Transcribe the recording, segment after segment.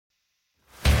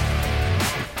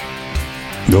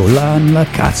Hola en la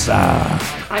casa.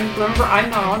 I'm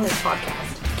not on this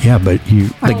podcast. Yeah, but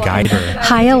the guider.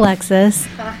 Hi, Alexis.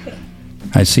 Hi.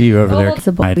 I see you over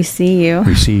there. We see you.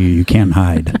 We see you. You can't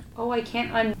hide. Oh, I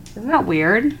can't. Isn't that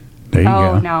weird? There you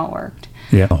go. Oh, now it worked.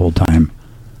 Yeah, the whole time.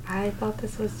 I thought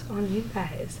this was on you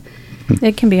guys.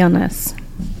 It can be on us.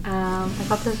 I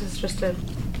thought this was just a.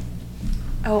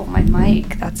 Oh, my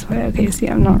mic. That's why. Okay, see,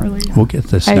 I'm not really. We'll get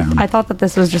this down. I thought that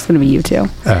this was just going to be you two.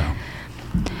 Oh.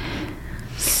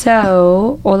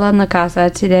 So, hola en la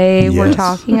casa. Today we're Yes.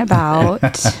 talking about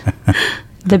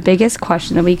the biggest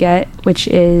question that we get, which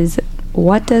is,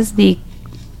 what does the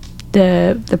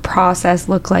process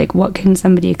look like? What can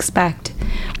somebody expect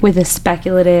with a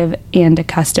speculative and a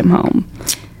custom home?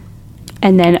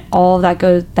 And then all that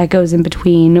goes in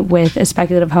between. With a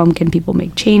speculative home, can people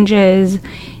make changes?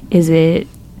 Do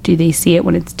they see it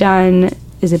when it's done?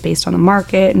 Is it based on the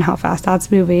market and how fast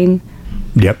that's moving?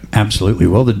 Yep, absolutely.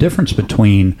 Well, the difference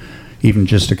between, even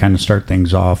just to kind of start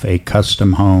things off, a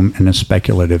custom home and a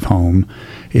speculative home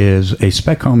is a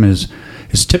spec home is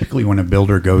typically when a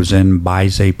builder goes in,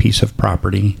 buys a piece of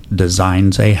property,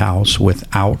 designs a house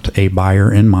without a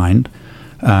buyer in mind,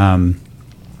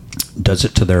 does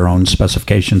it to their own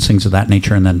specifications, things of that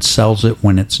nature, and then sells it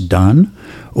when it's done.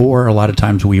 Or a lot of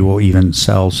times we will even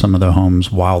sell some of the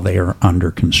homes while they are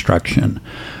under construction.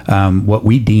 What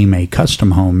we deem a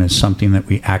custom home is something that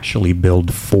we actually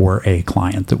build for a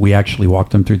client, that we actually walk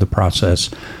them through the process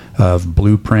of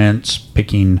blueprints,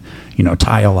 picking,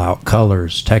 tile out,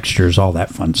 colors, textures, all that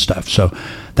fun stuff. So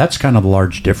that's kind of the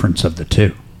large difference of the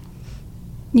two.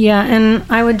 Yeah, and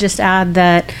I would just add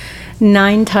that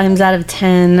 9 times out of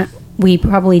 10, we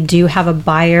probably do have a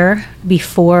buyer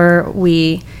before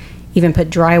we even put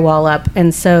drywall up.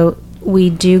 And so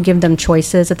we do give them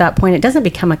choices at that point. It doesn't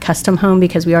become a custom home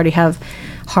because we already have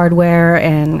hardware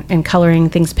and coloring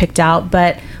things picked out,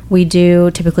 but we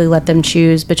do typically let them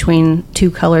choose between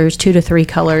 2 to 3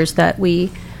 colors that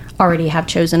we already have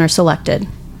chosen or selected.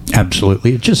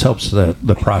 Absolutely. It just helps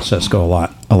the process go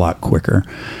a lot quicker.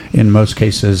 In most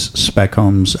cases, spec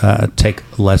homes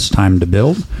take less time to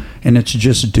build, and it's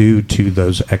just due to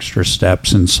those extra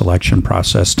steps and selection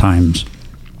process times.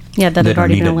 Yeah, that have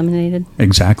already been eliminated.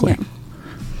 Exactly.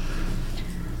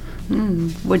 Yeah.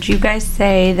 Would you guys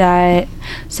say that,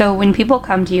 so when people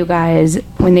come to you guys,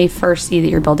 when they first see that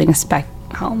you're building a spec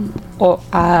home, or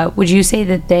would you say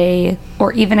that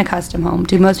or even a custom home,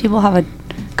 do most people have a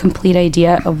complete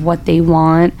idea of what they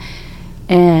want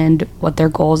and what their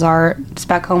goals are?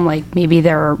 Spec home, like maybe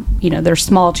there's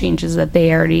small changes that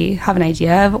they already have an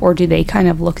idea of, or do they kind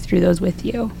of look through those with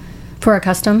you? For a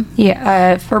custom?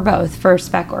 Yeah, for both, for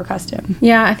spec or custom.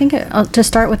 Yeah, I think to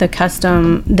start with a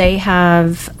custom, they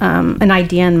have an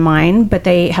idea in mind, but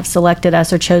they have selected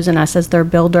us or chosen us as their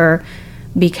builder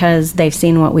because they've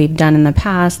seen what we've done in the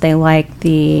past. They like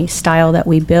the style that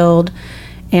we build,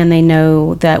 and they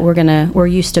know that we're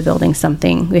used to building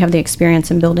something. We have the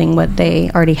experience in building what they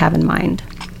already have in mind.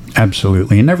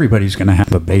 Absolutely. And everybody's going to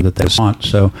have a base that they want.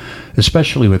 So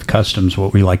especially with customs,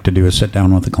 what we like to do is sit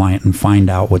down with the client and find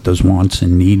out what those wants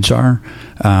and needs are,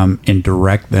 and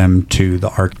direct them to the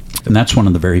architect. And that's one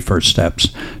of the very first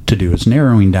steps to do, is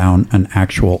narrowing down an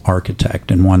actual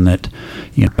architect, and one that,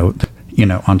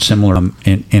 on similar,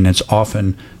 and it's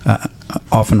often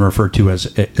referred to as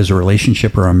a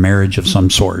relationship or a marriage of some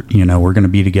sort. We're going to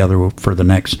be together for the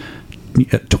next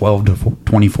 12 to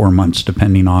 24 months,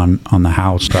 depending on the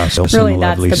house process really, in the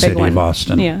lovely city of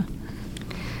Austin. Yeah.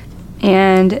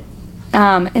 And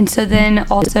so then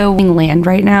also land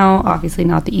right now, obviously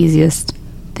not the easiest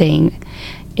thing.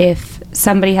 If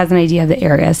somebody has an idea of the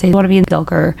area, say they want to be in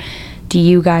Dilker, do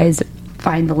you guys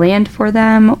find the land for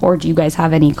them, or do you guys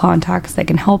have any contacts that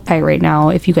can help right now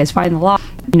if you guys find the lot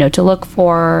to look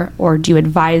for, or do you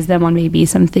advise them on maybe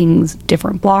some things,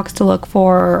 different blocks to look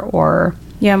for? Or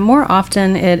Yeah, more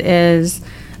often it is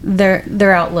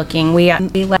they're out looking. We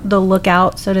let the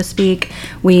lookout, so to speak.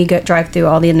 We drive through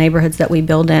all the neighborhoods that we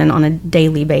build in on a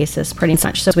daily basis, pretty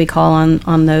much. So we call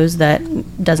on those that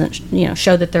doesn't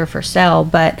show that they're for sale,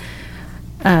 but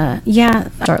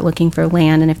start looking for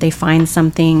land. And if they find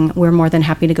something, we're more than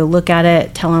happy to go look at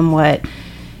it, tell them what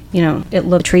it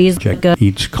looks. Trees good.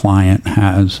 Each client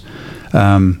has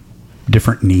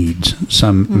different needs.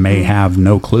 Some may have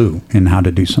no clue in how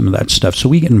to do some of that stuff. So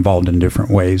we get involved in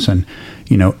different ways, and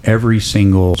every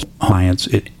single client,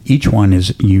 each one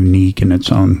is unique in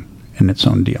its own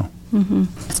deal. Mm-hmm.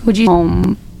 Would you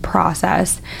home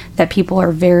process that people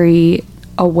are very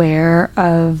aware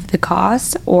of the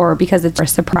cost, or because it's a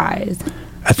surprise?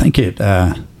 I think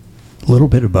A little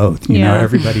bit of both. You know, Yeah.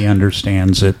 everybody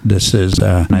understands that this is,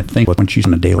 and I think once you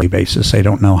on a daily basis, they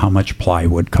don't know how much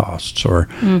plywood costs or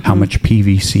how much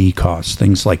PVC costs,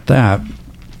 things like that.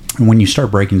 And when you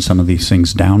start breaking some of these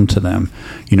things down to them,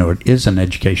 you know, it is an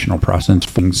educational process,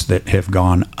 things that have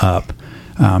gone up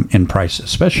in price,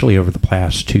 especially over the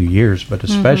past 2 years, but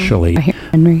especially... I hear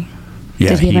Henry. Yeah,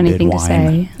 did he have anything to whine.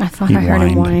 say? I thought He I heard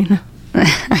him whined. whine.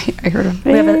 I heard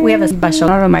him. We have a special.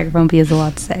 Not on a microphone, but he has a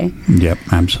lot to say. Yep,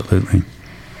 absolutely.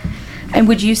 And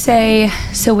would you say,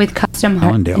 so with custom home,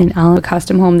 Allendale. in a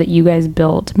custom home that you guys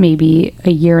built maybe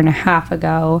a year and a half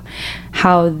ago,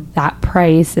 how that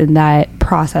price and that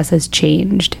process has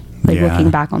changed, like Yeah. looking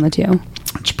back on the two?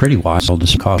 It's pretty wild.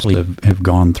 The costs have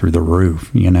gone through the roof,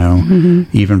 you know.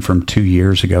 Even from 2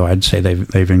 years ago, I'd say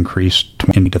they've increased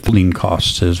 20 to 30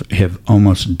 costs have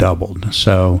almost doubled.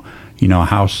 So, you know, a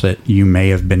house that you may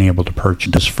have been able to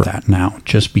purchase for that now,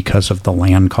 just because of the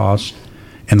land cost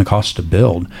and the cost to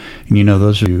build. And, you know,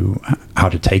 those are how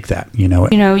to take that, you know.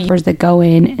 You know, yours that go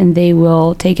in and they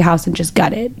will take a house and just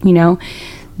gut it, you know.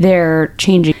 They're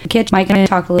changing the kitchen. Mike and I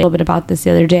talked a little bit about this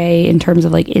the other day in terms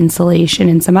of like insulation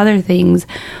and some other things.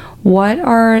 What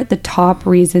are the top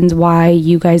reasons why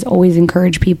you guys always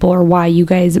encourage people, or why you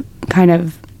guys kind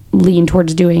of lean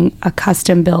towards doing a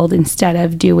custom build instead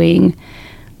of doing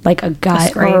like a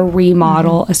gut or a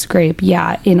remodel, a scrape?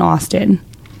 Yeah, in Austin.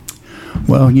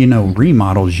 Well, you know,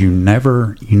 remodels, you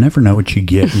never know what you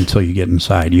get until you get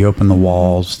inside. You open the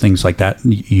walls, things like that,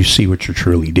 you see what you're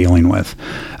truly dealing with.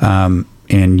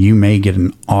 And you may get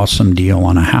an awesome deal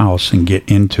on a house and get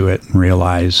into it and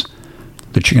realize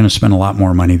that you're going to spend a lot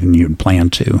more money than you'd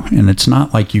planned to. And it's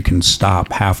not like you can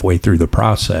stop halfway through the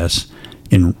process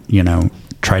and, you know,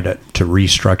 try to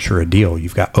restructure a deal.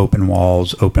 You've got open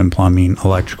walls, open plumbing,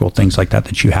 electrical, things like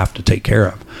that you have to take care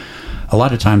of. A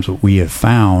lot of times what we have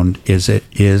found is it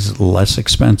is less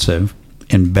expensive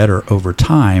and better over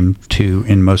time to,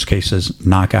 in most cases,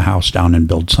 knock a house down and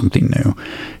build something new.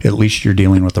 At least you're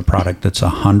dealing with a product that's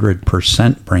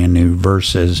 100% brand new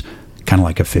versus kind of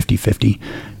like a 50-50.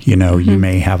 You know, you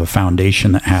may have a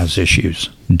foundation that has issues.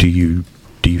 Do you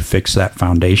fix that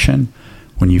foundation?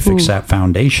 When you fix that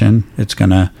foundation, it's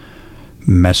going to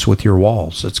mess with your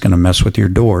walls. It's going to mess with your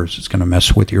doors. It's going to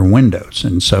mess with your windows.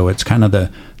 And so it's kind of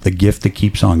the gift that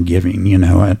keeps on giving. You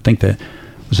know, I think that,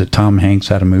 was it Tom Hanks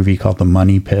had a movie called The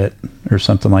Money Pit or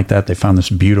something like that? They found this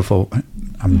beautiful,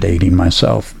 I'm dating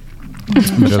myself. But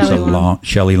it was a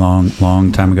Shelley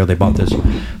long time ago. They bought this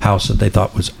house that they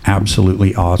thought was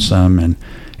absolutely awesome. And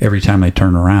every time they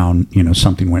turned around, you know,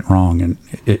 something went wrong, and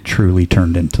it truly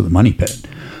turned into the money pit.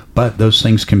 But those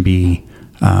things can be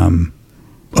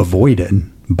avoided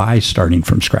by starting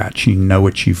from scratch. You know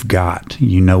what you've got.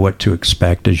 You know what to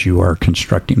expect as you are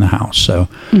constructing the house. So,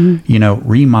 you know,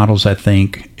 remodels, I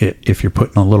think, if you're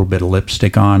putting a little bit of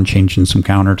lipstick on, changing some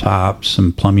countertops,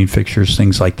 some plumbing fixtures,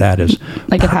 things like that, is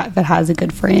like if it has a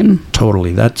good frame.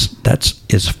 Totally. That's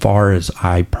as far as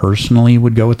I personally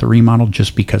would go with the remodel,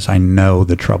 just because I know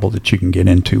the trouble that you can get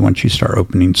into once you start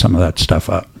opening some of that stuff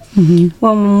up.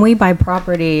 Well, when we buy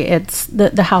property, it's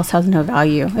the house has no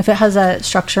value. If it has a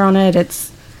structure on it, it's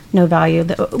no value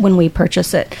when we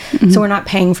purchase it. So we're not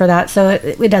paying for that. So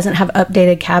it doesn't have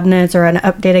updated cabinets or an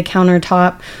updated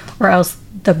countertop, or else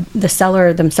the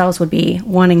seller themselves would be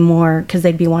wanting more, because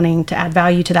they'd be wanting to add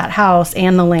value to that house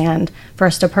and the land for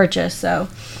us to purchase. So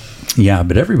yeah,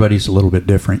 but everybody's a little bit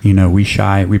different. You know, we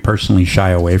personally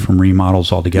shy away from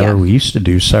remodels altogether. Yeah. We used to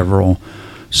do several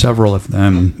of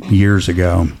them years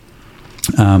ago.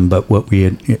 But what we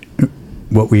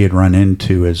had run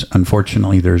into is,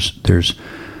 unfortunately, there's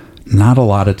not a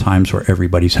lot of times where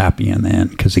everybody's happy in the end.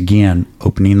 Because again,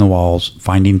 opening the walls,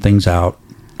 finding things out,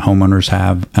 homeowners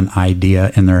have an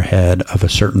idea in their head of a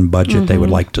certain budget they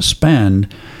would like to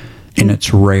spend, and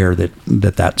it's rare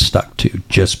that's stuck to,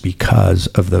 just because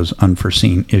of those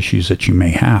unforeseen issues that you may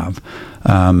have.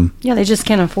 yeah, they just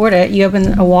can't afford it. You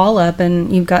open a wall up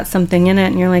and you've got something in it,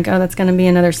 and you're like, oh, that's going to be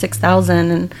another $6,000,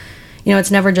 and you know,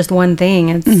 it's never just one thing.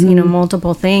 It's, you know,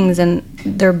 multiple things, and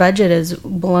their budget is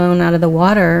blown out of the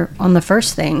water on the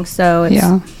first thing. So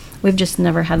we've just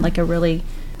never had like an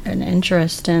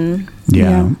interest in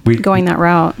going that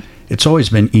route. It's always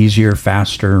been easier,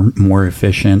 faster, more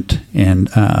efficient, and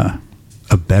a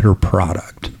better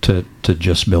product to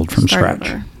just build from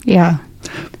scratch. Over. Yeah.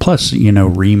 Plus, you know,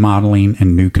 remodeling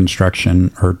and new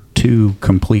construction are two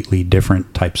completely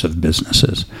different types of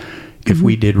businesses. If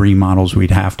we did remodels, we'd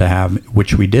have to have,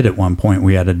 which we did at one point,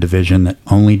 we had a division that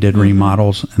only did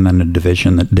remodels, and then a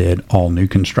division that did all new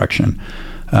construction.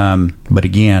 But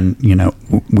again, you know,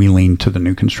 we lean to the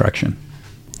new construction.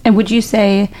 And would you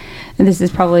say, and this is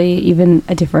probably even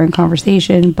a different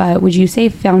conversation, but would you say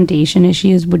foundation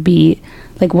issues would be,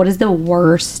 like, what is the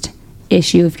worst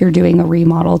issue if you're doing a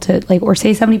remodel to, like, or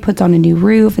say somebody puts on a new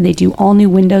roof and they do all new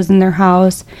windows in their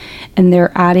house and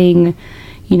they're adding,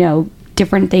 you know,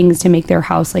 different things to make their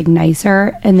house, like,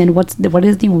 nicer, and then what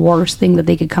is the worst thing that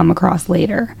they could come across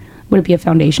later? Would it be a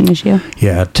foundation issue?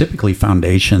 Yeah, typically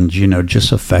foundations, you know,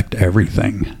 just affect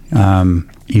everything.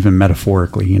 Even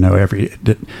metaphorically, you know,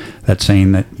 that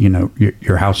saying that, you know,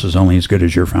 your house is only as good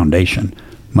as your foundation,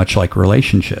 much like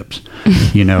relationships.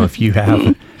 You know, if you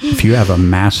have a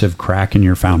massive crack in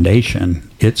your foundation,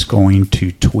 it's going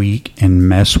to tweak and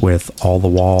mess with all the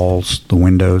walls, the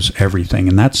windows, everything.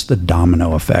 And that's the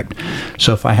domino effect.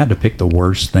 So if I had to pick the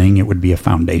worst thing, it would be a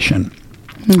foundation.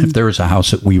 If there was a house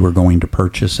that we were going to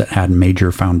purchase that had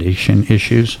major foundation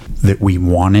issues that we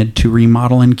wanted to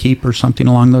remodel and keep or something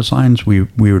along those lines, we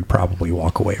would probably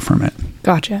walk away from it.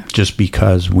 Gotcha. Just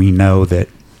because we know that,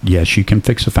 yes, you can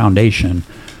fix a foundation,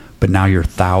 but now you're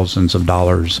thousands of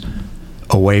dollars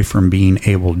away from being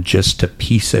able just to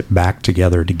piece it back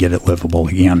together to get it livable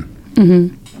again.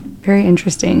 Mm-hmm. Very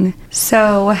interesting.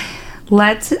 So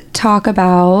let's talk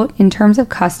about, in terms of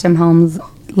custom homes,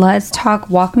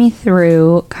 walk me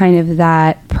through kind of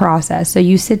that process. So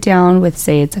you sit down with,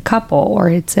 say it's a couple, or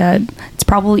it's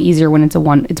probably easier when it's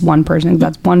one person.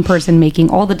 That's one person making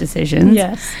all the decisions.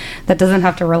 Yes. That doesn't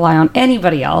have to rely on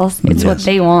anybody else. It's what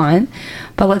they want.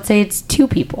 But let's say it's two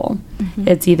people. Mm-hmm.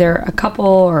 It's either a couple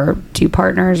or two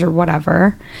partners or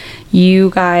whatever. You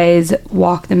guys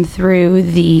walk them through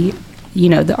the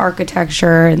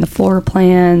architecture and the floor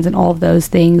plans and all of those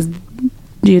things.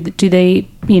 Do they,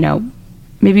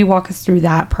 maybe walk us through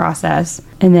that process,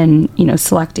 and then,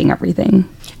 selecting everything.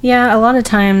 Yeah, a lot of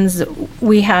times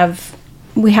we have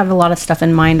a lot of stuff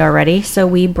in mind already, so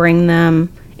we bring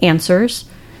them answers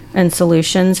and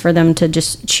solutions for them to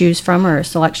just choose from, or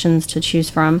selections to choose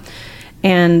from.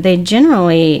 And they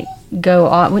generally go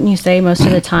off, wouldn't you say, most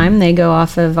of the time they go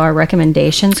off of our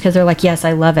recommendations because they're like, yes,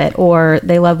 I love it, or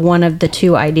they love one of the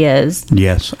two ideas.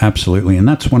 Yes, absolutely. And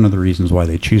that's one of the reasons why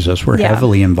they choose us. We're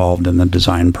heavily involved in the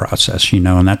design process,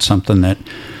 and that's something that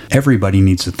everybody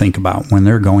needs to think about when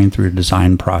they're going through a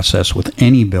design process with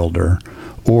any builder,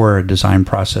 or a design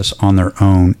process on their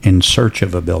own in search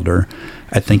of a builder.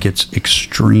 I think it's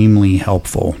extremely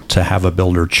helpful to have a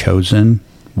builder chosen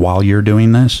while you're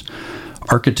doing this.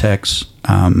 Architects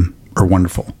are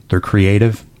wonderful. They're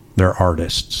creative. They're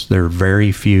artists. There are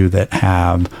very few that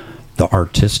have the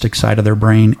artistic side of their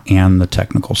brain and the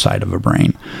technical side of a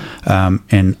brain.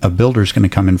 And a builder is going to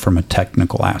come in from a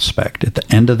technical aspect. At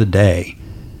the end of the day,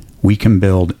 we can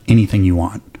build anything you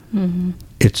want. Mm-hmm.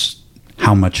 It's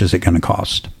how much is it going to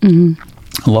cost?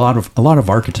 Mm-hmm. A lot of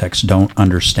architects don't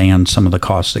understand some of the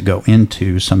costs that go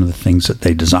into some of the things that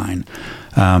they design.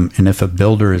 And if a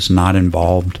builder is not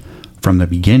involved from the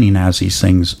beginning, as these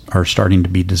things are starting to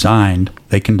be designed,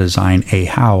 they can design a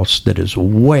house that is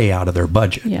way out of their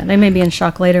budget. Yeah, they may be in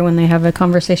shock later when they have a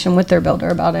conversation with their builder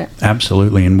about it.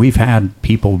 Absolutely. And we've had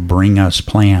people bring us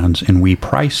plans and we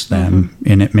price them,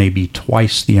 and it may be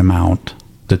twice the amount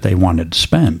that they wanted to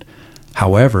spend.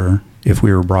 However, if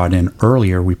we were brought in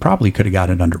earlier, we probably could have got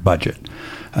it under budget.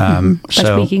 By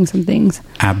tweaking some things.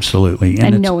 Absolutely.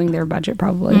 And knowing their budget,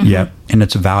 probably. Mm-hmm. Yeah. And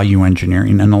it's value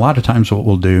engineering. And a lot of times what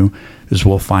we'll do is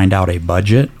we'll find out a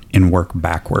budget and work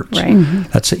backwards. Right.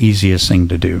 Mm-hmm. That's the easiest thing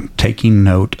to do. Taking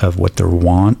note of what their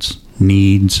wants,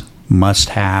 needs,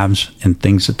 must-haves, and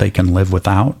things that they can live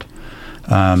without.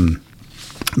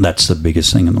 That's the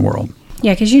biggest thing in the world.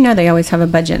 Yeah, because they always have a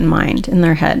budget in mind in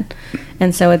their head.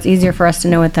 And so it's easier for us to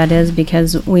know what that is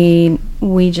because we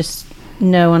just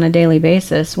know on a daily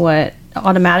basis what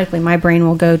automatically my brain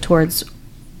will go towards,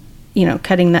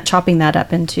 chopping that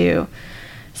up into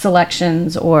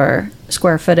selections or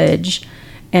square footage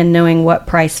and knowing what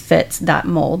price fits that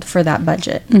mold for that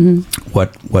budget. Mm-hmm.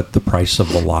 What the price of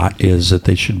the lot is that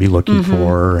they should be looking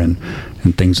for and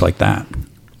things like that.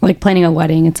 Like planning a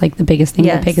wedding, it's like the biggest thing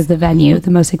to pick is the venue,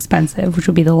 the most expensive, which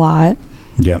would be the lot.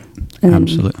 Yep, and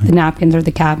absolutely. The napkins or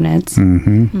the cabinets.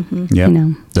 Mm-hmm. Mm-hmm.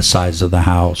 Yep. The size of the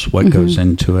house, what goes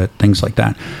into it, things like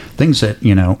that. Things that,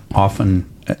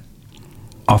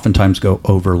 oftentimes go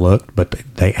overlooked, but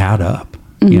they add up.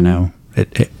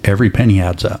 Every penny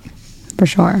adds up. For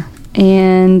sure.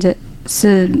 And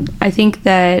so I think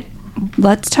that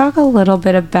let's talk a little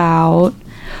bit about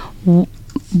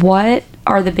what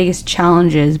are the biggest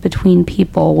challenges between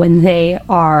people when they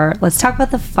are, let's talk about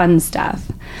the fun stuff.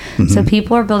 Mm-hmm. So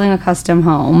people are building a custom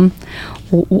home.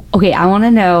 Okay, I want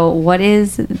to know, what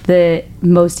is the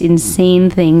most insane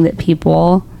thing that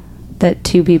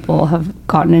two people have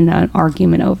gotten in an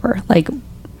argument over? Like,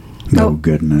 Oh,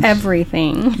 goodness.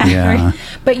 Everything. Yeah.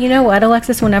 But you know what,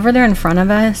 Alexis? Whenever they're in front of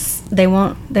us, they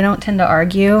don't tend to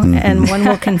argue, and one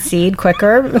will concede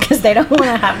quicker because they don't want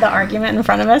to have the argument in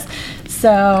front of us.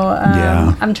 So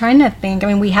I'm trying to think. I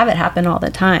mean, we have it happen all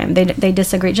the time. They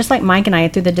disagree, just like Mike and I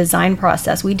through the design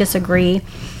process. We disagree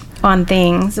on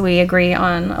things. We agree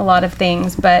on a lot of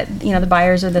things, but the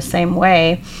buyers are the same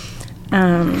way.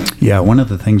 One of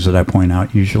the things that I point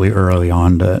out usually early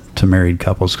on to married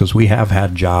couples, because we have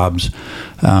had jobs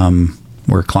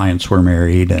where clients were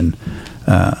married and,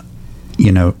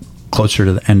 closer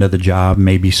to the end of the job,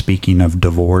 maybe speaking of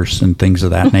divorce and things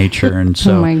of that nature. And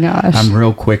so oh my gosh. I'm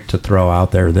real quick to throw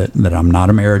out there that I'm not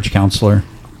a marriage counselor.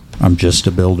 I'm just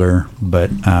a builder.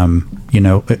 But,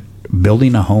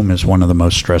 building a home is one of the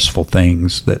most stressful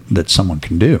things that someone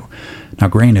can do. Now,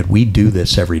 granted, we do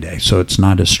this every day, so it's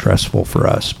not as stressful for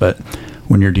us. But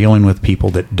when you're dealing with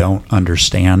people that don't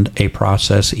understand a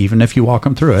process, even if you walk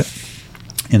them through it,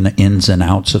 in the ins and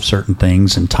outs of certain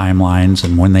things and timelines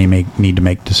and when they need to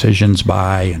make decisions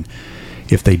by, and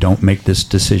if they don't make this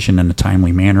decision in a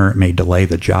timely manner, it may delay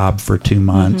the job for 2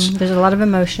 months. Mm-hmm. There's a lot of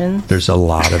emotion.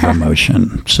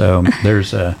 So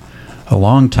there's a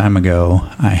long time ago,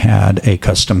 I had a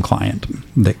custom client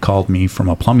that called me from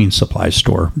a plumbing supply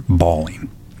store bawling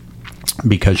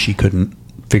because she couldn't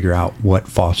figure out what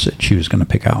faucet she was going to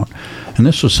pick out. And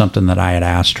this was something that I had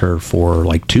asked her for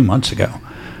like 2 months ago.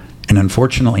 And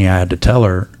unfortunately, I had to tell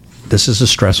her, this is a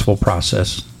stressful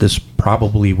process. This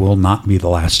probably will not be the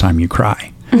last time you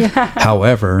cry. Yeah.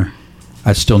 However,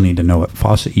 I still need to know what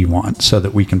faucet you want so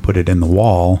that we can put it in the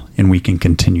wall and we can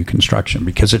continue construction,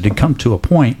 because it had come to a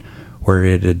point where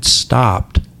it had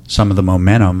stopped some of the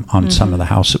momentum on some of the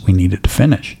house that we needed to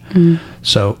finish.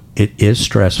 So it is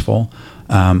stressful.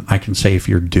 I can say if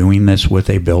you're doing this with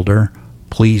a builder,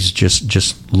 please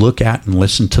just look at and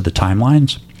listen to the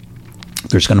timelines.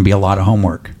 There's going to be a lot of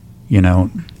homework.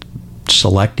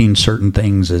 Selecting certain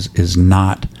things is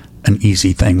not an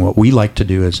easy thing. What we like to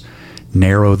do is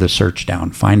narrow the search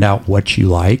down, find out what you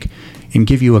like, and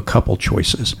give you a couple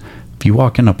choices. If you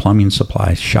walk in a plumbing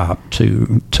supply shop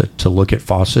to look at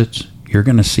faucets, you're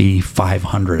going to see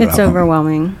 500 It's of them.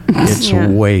 overwhelming. It's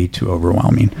way too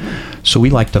overwhelming. So we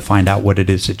like to find out what it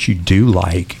is that you do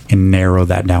like and narrow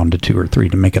that down to 2 or 3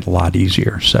 to make it a lot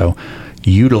easier. So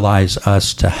utilize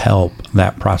us to help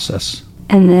that process.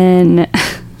 And then,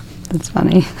 that's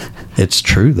funny. It's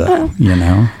true though,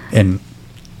 and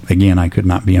again, I could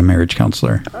not be a marriage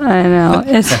counselor. I know.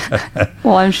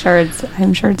 Well, I'm sure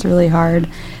it's really hard.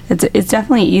 It's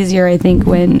definitely easier, I think,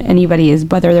 when anybody is,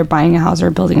 whether they're buying a house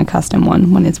or building a custom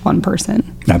one, when it's one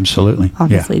person. Absolutely.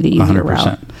 Obviously, the easier 100%.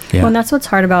 Route. Yeah. Well, and that's what's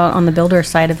hard about on the builder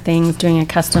side of things, doing a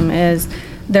custom, is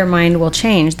their mind will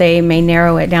change. They may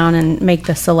narrow it down and make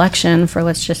the selection for,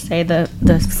 let's just say, the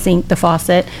sink, the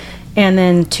faucet, and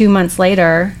then 2 months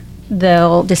later,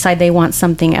 they'll decide they want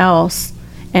something else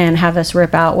and have us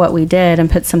rip out what we did and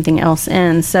put something else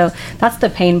in. So that's the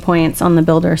pain points on the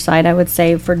builder side, I would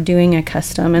say, for doing a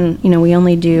custom. And, we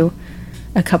only do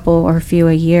a couple or a few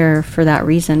a year for that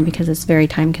reason, because it's very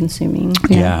time consuming.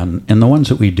 Yeah. And the ones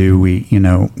that we do,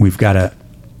 we've got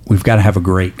to have a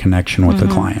great connection with the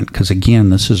client, because again,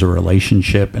 this is a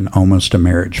relationship and almost a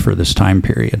marriage for this time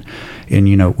period.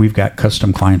 And we've got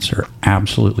custom clients that are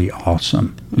absolutely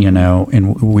awesome,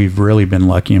 and we've really been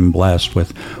lucky and blessed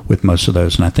with most of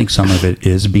those. And I think some of it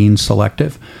is being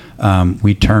selective.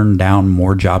 We turn down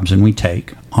more jobs than we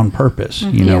take on purpose.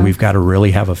 We've got to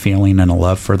really have a feeling and a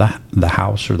love for the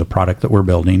house or the product that we're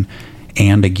building,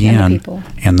 and again,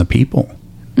 and the people.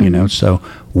 So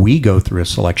we go through a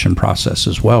selection process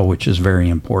as well, which is very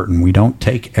important. We don't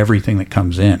take everything that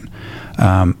comes in.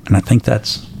 And I think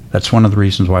that's one of the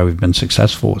reasons why we've been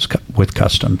successful with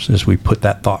customs, is we put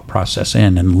that thought process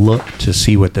in and look to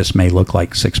see what this may look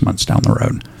like 6 months down the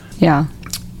road. Yeah.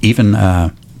 Even,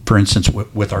 for instance,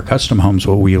 with our custom homes,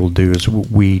 what we will do is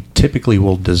we typically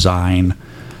will design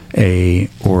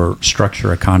or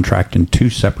structure a contract in 2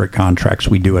 separate contracts.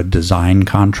 We do a design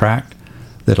contract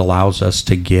that allows us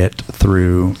to get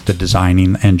through the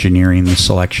designing, engineering, the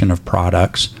selection of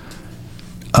products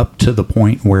up to the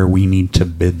point where we need to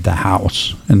bid the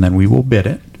house. And then we will bid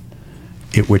it,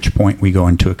 at which point we go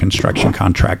into a construction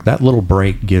contract. That little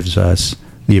break gives us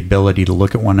the ability to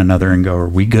look at one another and go, are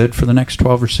we good for the next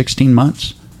 12 or 16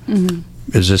 months? Mm-hmm.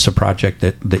 Is this a project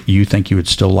that you think you would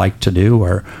still like to do?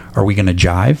 Or are we going to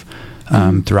jive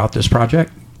throughout this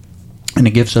project? And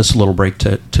it gives us a little break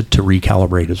to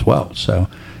recalibrate as well. So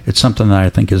it's something that I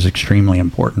think is extremely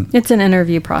important. It's an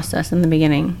interview process in the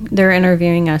beginning. They're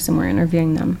interviewing us and we're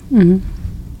interviewing them.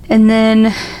 Mm-hmm. And then,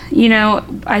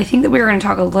 I think that we were going to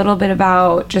talk a little bit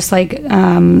about just like,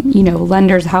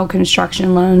 lenders, how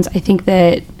construction loans. I think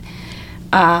that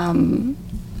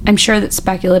I'm sure that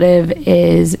speculative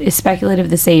is speculative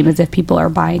the same as if people are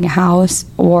buying a house,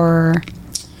 or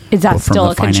is that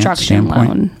still a construction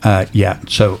loan? Yeah.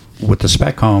 So with the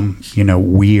spec home,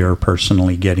 we are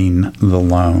personally getting the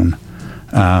loan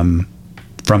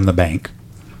from the bank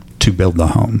to build the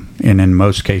home. And in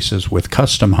most cases with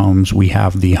custom homes, we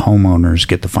have the homeowners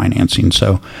get the financing.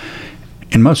 So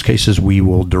in most cases, we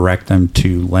will direct them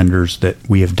to lenders that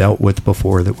we have dealt with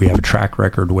before, that we have a track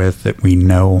record with, that we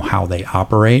know how they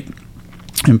operate,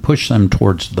 and push them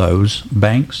towards those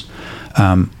banks,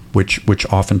 which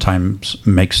oftentimes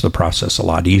makes the process a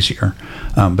lot easier.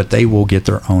 But they will get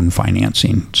their own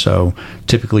financing. So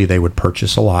typically they would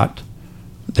purchase a lot.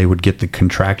 They would get the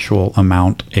contractual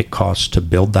amount it costs to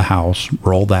build the house,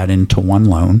 roll that into one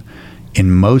loan. In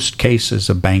most cases,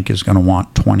 a bank is going to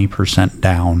want 20%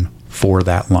 down for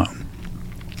that loan.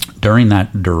 During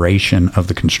that duration of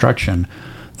the construction,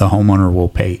 the homeowner will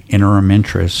pay interim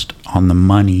interest on the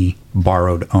money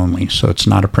borrowed only. So it's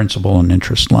not a principal and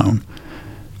interest loan.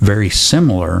 Very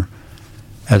similar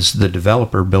as the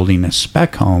developer building a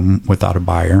spec home without a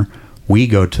buyer, we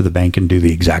go to the bank and do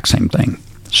the exact same thing.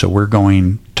 So we're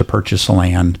going to purchase the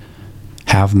land,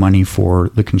 have money for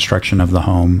the construction of the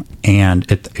home, and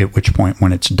at which point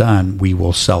when it's done, we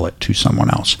will sell it to someone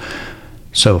else.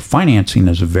 So financing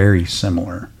is very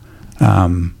similar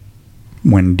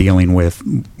when dealing with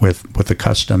a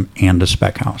custom and a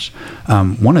spec house.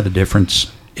 One of the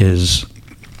difference is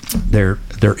there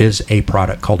is a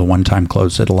product called a one-time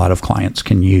close that a lot of clients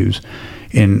can use.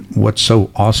 And what's so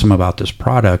awesome about this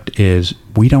product is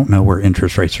we don't know where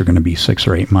interest rates are going to be 6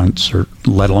 or 8 months, or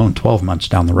let alone 12 months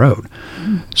down the road.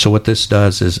 Mm-hmm. So what this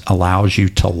does is allows you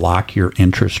to lock your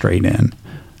interest rate in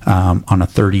on a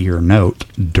 30-year note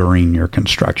during your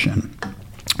construction.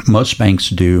 Most banks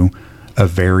do a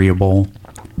variable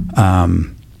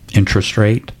interest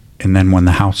rate, and then when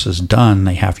the house is done,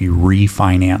 they have you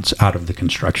refinance out of the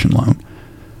construction loan.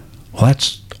 Well,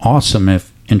 that's awesome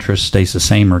if interest stays the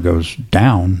same or goes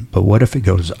down, but what if it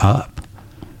goes up?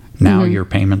 Now your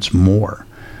payment's more.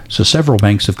 So several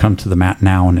banks have come to the mat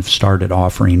now and have started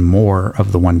offering more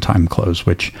of the one-time close,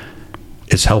 which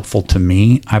is helpful to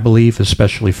me, I believe,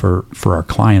 especially for our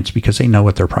clients, because they know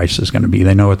what their price is going to be.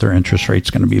 They know what their interest rate's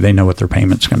going to be. They know what their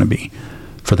payment's going to be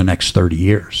for the next 30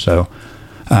 years. So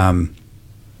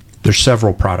there's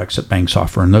several products that banks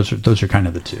offer, and those are kind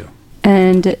of the two.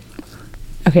 And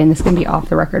okay, and this is going to be off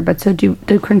the record, but so do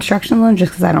construction loans,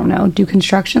 just because I don't know, do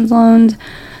construction loans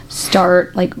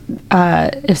start, like,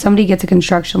 if somebody gets a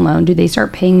construction loan, do they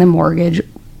start paying the mortgage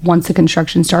once the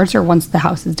construction starts or once the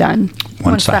house is done?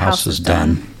 Once the house is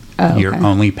done. Oh, okay. You're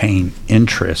only paying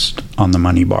interest on the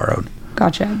money borrowed.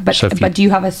 Gotcha. But do you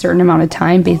have a certain amount of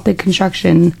time? Basically,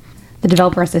 construction, the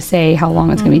developer has to say how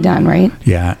long it's going to be done, right?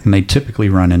 Yeah, and they typically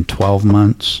run in 12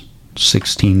 months,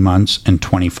 16 months, and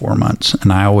 24 months.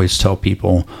 And I always tell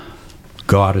people,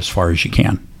 go out as far as you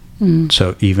can.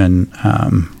 So even,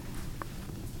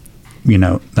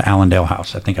 the Allendale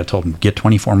house, I think I told them, get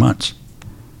 24 months.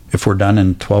 If we're done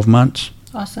in 12 months,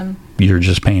 awesome. You're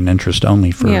just paying interest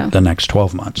only for the next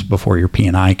 12 months before your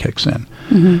P&I kicks in,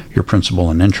 your principal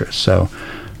and interest. So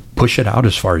push it out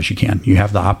as far as you can. You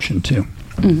have the option to.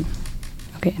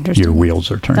 Okay, interesting. Your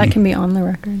wheels are turning. That can be on the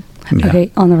record. Yeah.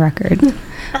 Okay, on the record.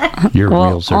 Your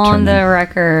wheels are turning. On the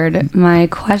record, my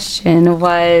question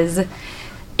was,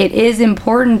 it is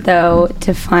important, though,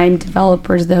 to find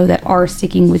developers, though, that are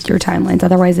sticking with your timelines.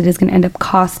 Otherwise, it is going to end up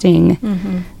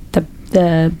costing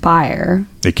the buyer.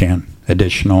 They can.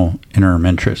 Additional interim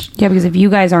interest. Yeah, because if you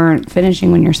guys aren't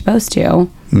finishing when you're supposed to.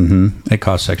 It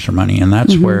costs extra money. And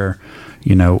that's where,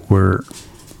 we're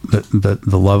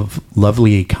the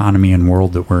lovely economy and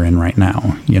world that we're in right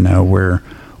now. We're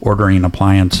ordering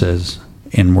appliances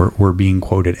and we're being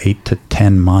quoted 8 to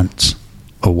 10 months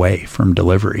away from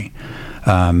delivery.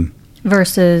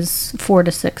 Versus 4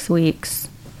 to 6 weeks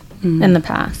in the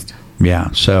past.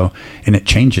 Yeah. So, and it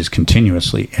changes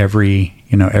continuously. Every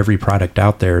product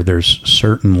out there, there's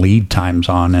certain lead times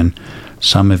on, and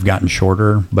some have gotten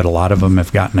shorter, but a lot of them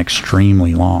have gotten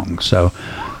extremely long. So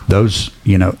those,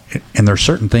 and there's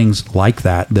certain things like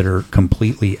that are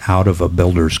completely out of a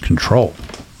builder's control,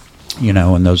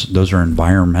 and those are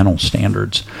environmental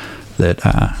standards that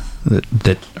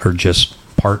are just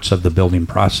parts of the building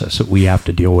process that we have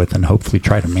to deal with and hopefully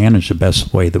try to manage the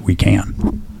best way that we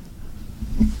can.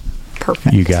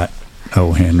 Perfect. You got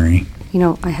Henry.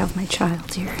 I have my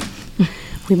child here.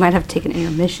 We might have to take an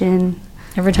intermission.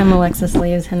 Every time Alexis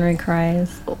leaves, Henry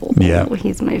cries. Yeah.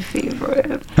 He's my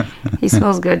favorite. He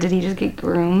smells good. Did he just get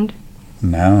groomed?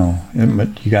 No.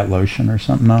 But you got lotion or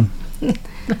something on?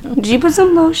 Did you put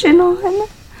some lotion on?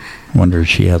 Wonder if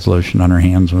she has lotion on her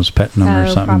hands and was petting them or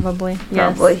something. Probably.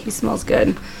 Probably. He smells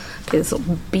good. Okay, this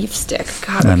little beef stick.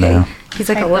 God, I okay. know. He's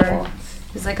like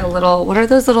a little, what are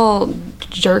those little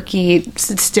jerky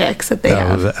sticks that they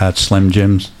have? At Slim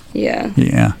Jims? Yeah.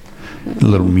 Yeah. A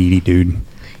little meaty dude.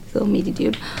 He's a little meaty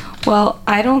dude. Well,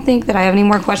 I don't think that I have any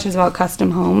more questions about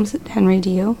custom homes. Henry, do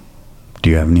you? Do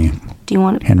you have any, Do you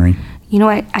want Henry? You know,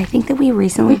 I think that we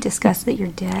recently discussed that your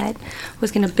dad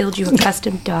was going to build you a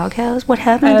custom doghouse. What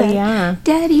happened? Oh, yeah.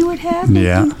 Daddy, what happened?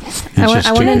 Yeah.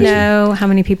 I want to know how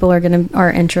many people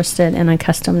are interested in a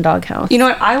custom doghouse. You know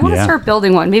what? I want to Yeah. start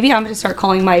building one. Maybe I'm going to start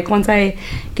calling Mike once I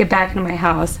get back into my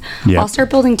house. Yeah. I'll start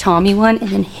building Tommy one, and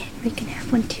then Henry can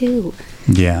have one too.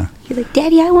 Yeah. He's like,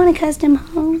 Daddy, I want a custom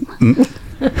home.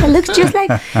 It looks just like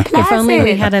Placid. If only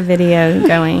we had a video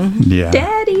going. Yeah.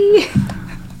 Daddy.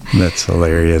 That's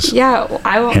hilarious. Yeah,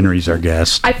 Henry's our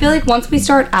guest. I feel like once we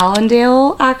start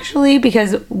Allendale, actually,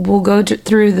 because we'll go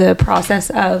through the process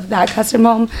of that custom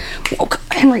home. Oh,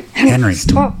 Henry,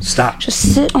 stop.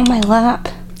 Just sit on my lap.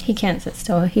 He can't sit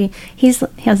still. He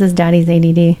has his daddy's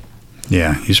ADD.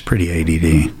 Yeah, he's pretty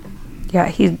ADD. Yeah,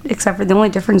 except for the only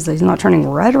difference is he's not turning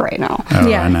red right now. Oh,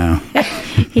 Yeah. I know.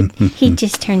 He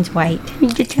just turns white. He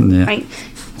just turned Yeah. white.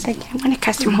 It's like, I want a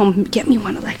custom home. Get me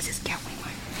one, Alexis. Get me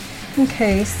one.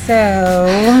 Okay, so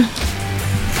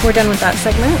we're done with that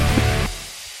segment.